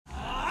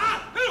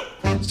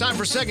It's time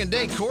for second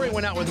date. Corey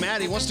went out with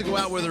Maddie, wants to go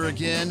out with her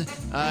again.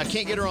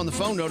 Can't get her on the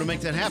phone, though, to make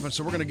that happen.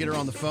 So we're going to get her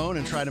on the phone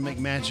and try to make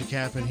magic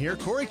happen here.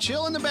 Corey,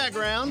 chill in the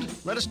background.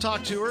 Let us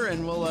talk to her,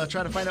 and we'll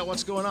try to find out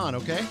what's going on,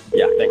 okay?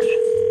 Yeah, thanks.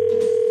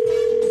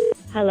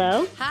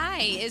 Hello? Hi,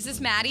 is this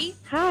Maddie?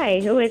 Hi,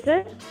 who is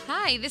it?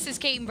 Hi, this is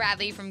Cait and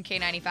Bradley from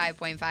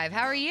K95.5.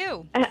 How are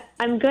you?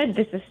 I'm good.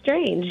 This is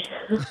strange.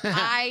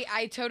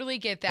 I totally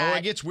get that. Oh,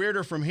 it gets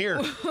weirder from here.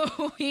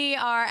 We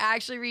are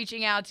actually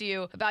reaching out to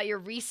you about your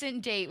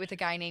recent date with a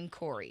guy named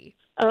Corey.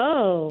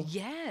 Oh.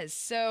 Yes,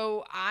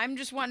 so I'm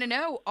just wanting to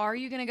know, are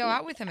you going to go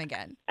out with him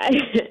again?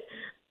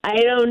 I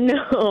don't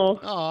know.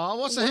 Oh,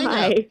 what's the Why?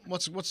 hang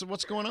up?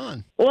 What's going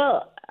on?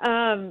 Well,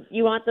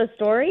 you want the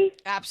story?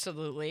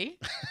 Absolutely.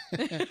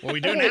 Well, we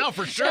do now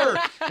for sure.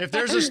 If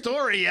there's a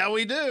story, yeah,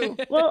 we do.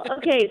 Well,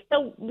 okay,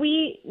 so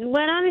we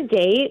went on a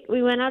date.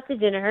 We went out to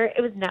dinner.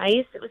 It was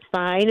nice. It was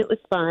fine. It was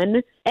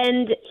fun.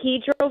 And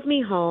he drove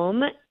me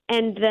home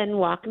and then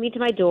walked me to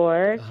my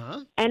door. Uh-huh.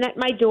 And at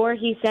my door,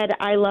 he said,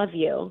 "I love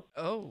you."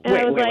 Oh. And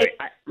I was like,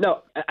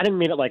 No, I didn't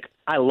mean it like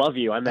I love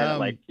you. I meant it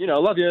like,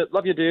 love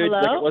you, dude. hello?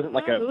 Like it wasn't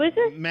like a. Who is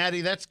it?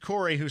 Maddie, that's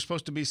Corey, who's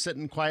supposed to be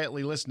sitting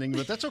quietly listening,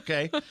 but that's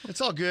okay.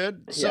 It's all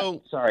good. Yeah,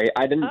 So sorry,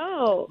 I didn't.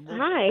 Oh,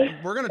 hi.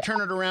 we're going to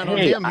turn it around on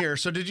Hey, him here.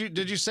 So did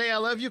you say I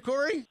love you,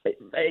 Corey?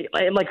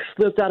 It like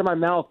slipped out of my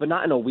mouth, but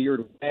not in a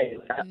weird way.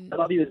 Like, I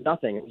love you is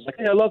nothing. It was like,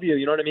 hey, I love you.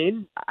 You know what I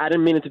mean? I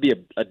didn't mean it to be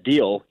a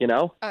deal. You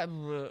know? I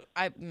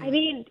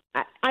mean,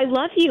 I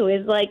love you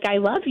is like, I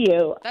love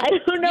you. I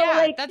don't know. Yeah,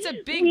 like, that's a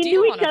big we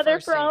deal knew on each a other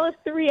first for date. all of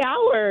 3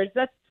 hours.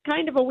 That's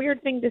kind of a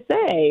weird thing to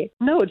say.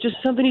 No, it's just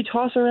something you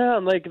toss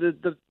around. Like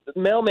the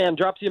mailman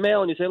drops you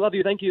mail and you say, love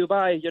you, thank you,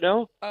 bye. You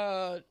know?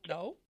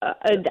 No.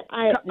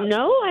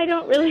 No, I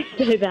don't really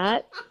say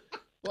that.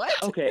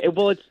 What? Okay.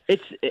 Well,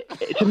 it's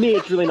to me,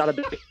 it's really not a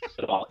big deal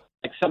at all.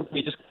 Like something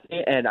you just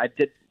and I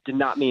did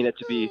not mean it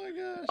to be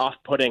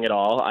off-putting at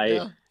all.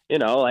 You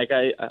know, like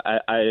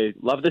I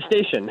love the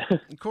station.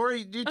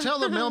 Corey, do you tell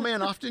the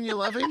mailman often you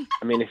love him?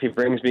 I mean, if he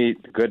brings me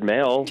good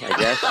mail, I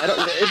guess.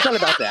 It's not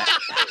about that.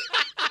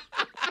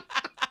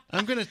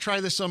 I'm going to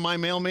try this on my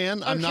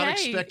mailman. I'm not Okay.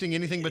 expecting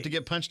anything but to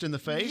get punched in the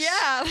face.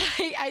 Yeah,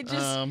 like,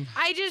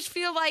 I just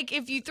feel like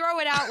if you throw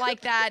it out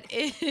like that,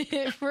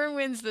 it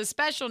ruins the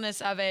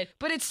specialness of it.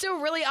 But it's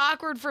still really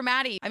awkward for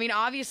Maddie. I mean,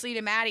 obviously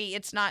to Maddie,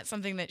 it's not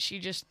something that she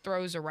just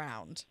throws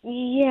around.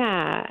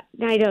 Yeah,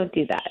 I don't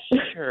do that.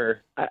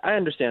 Sure, I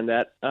understand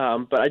that.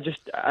 But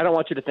I don't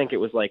want you to think it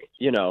was like,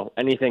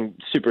 anything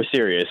super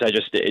serious.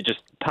 It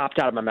just popped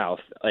out of my mouth.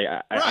 Like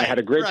I had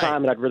a great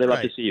time, and I'd really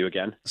love to see you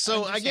again.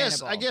 So I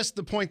guess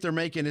the point they're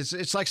making is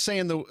it's like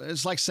saying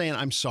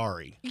I'm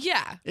sorry.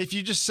 Yeah. If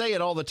you just say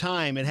it all the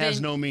time, it has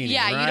Then- no meaning.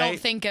 Yeah, right? you don't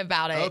think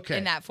about it Okay.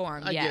 in that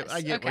form. I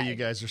Yes. get what you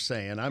guys are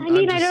saying. I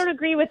mean, I don't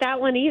agree with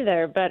that one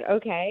either, but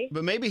okay.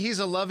 But maybe he's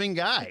a loving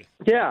guy.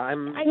 Yeah, I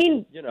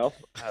mean,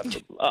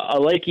 a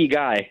lakey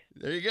guy.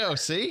 There you go.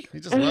 See? He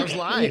just loves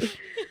life.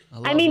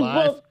 I mean,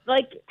 well,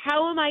 like,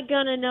 how am I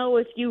going to know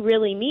if you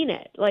really mean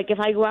it? Like, if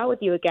I go out with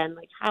you again,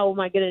 like, how am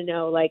I going to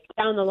know, like,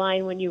 down the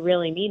line when you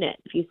really mean it,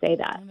 if you say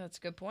that? Oh, that's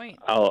a good point.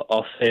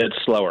 I'll say it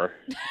slower.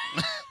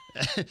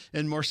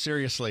 And more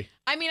seriously.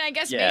 I mean, I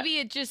guess Yeah. maybe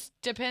it just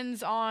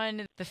depends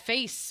on the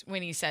face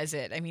when he says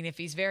it. I mean, if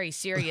he's very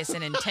serious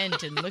and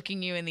intent and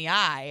looking you in the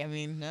eye, I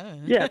mean,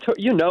 Yeah,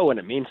 when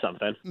it means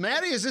something.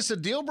 Maddie, is this a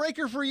deal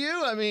breaker for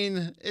you? I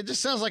mean, it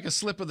just sounds like a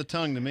slip of the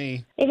tongue to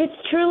me. If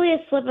it's truly a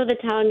slip of the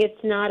tongue,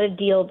 it's not a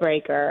deal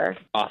breaker.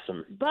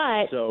 Awesome.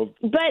 But So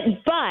but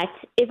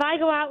if I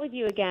go out with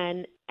you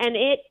again and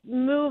it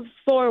moves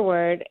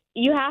forward,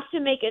 you have to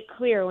make it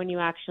clear when you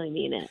actually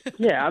mean it.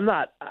 yeah, I'm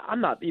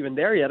not even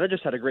there yet. I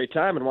just had a great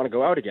time and want to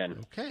go out again.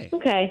 Okay.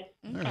 Okay.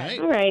 All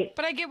All right.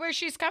 But I get where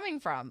she's coming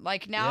from.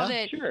 Like, now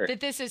Yeah, that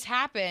this has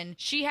happened,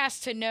 she has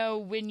to know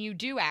when you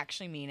do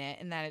actually mean it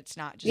and that it's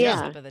not just Yeah. a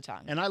slip of the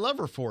tongue. And I love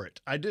her for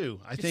it. I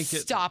do. I think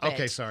Stop it.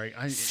 Okay, sorry.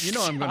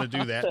 I'm going to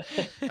do that.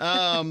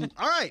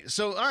 All right.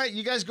 So,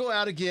 you guys go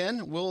out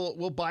again.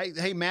 We'll buy.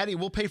 Hey, Maddie,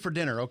 we'll pay for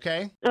dinner,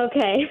 okay?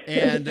 Okay.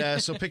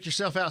 And so pick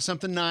yourself out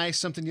something nice,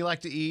 something you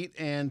like to eat,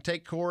 and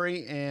take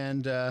Corey.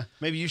 And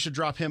maybe you should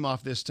drop him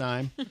off this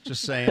time.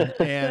 Just saying.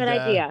 And, Good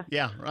idea.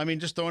 Yeah. I mean,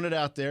 just throwing it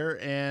out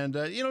there, and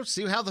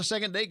see how the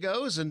second date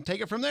goes, and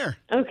take it from there.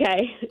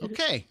 Okay.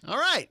 Okay. All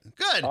right.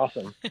 Good.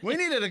 Awesome. We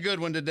needed a good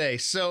one today.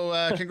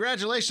 So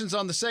congratulations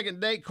on the second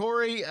date,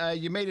 Corey.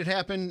 You made it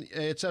happen.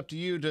 It's up to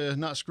you to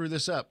not screw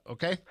this up,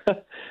 okay?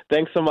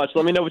 Thanks so much.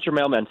 Let me know what your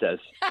mailman says.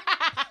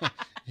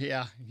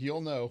 Yeah,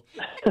 you'll know.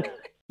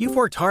 You've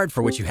worked hard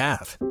for what you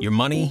have. Your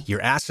money,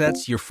 your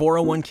assets, your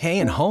 401k,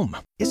 and home.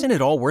 Isn't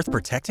it all worth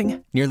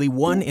protecting? Nearly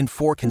 1 in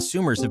 4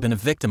 consumers have been a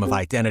victim of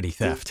identity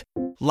theft.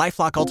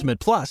 LifeLock Ultimate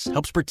Plus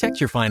helps protect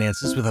your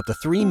finances with up to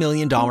 $3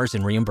 million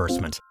in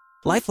reimbursement.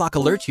 LifeLock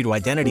alerts you to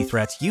identity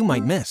threats you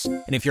might miss.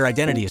 And if your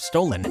identity is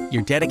stolen,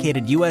 your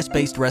dedicated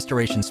U.S.-based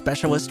restoration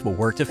specialist will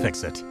work to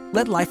fix it.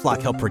 Let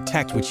LifeLock help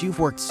protect what you've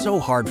worked so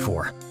hard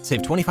for.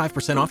 Save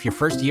 25% off your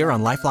first year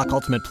on LifeLock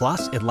Ultimate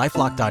Plus at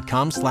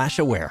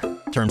LifeLock.com/aware.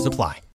 Terms apply.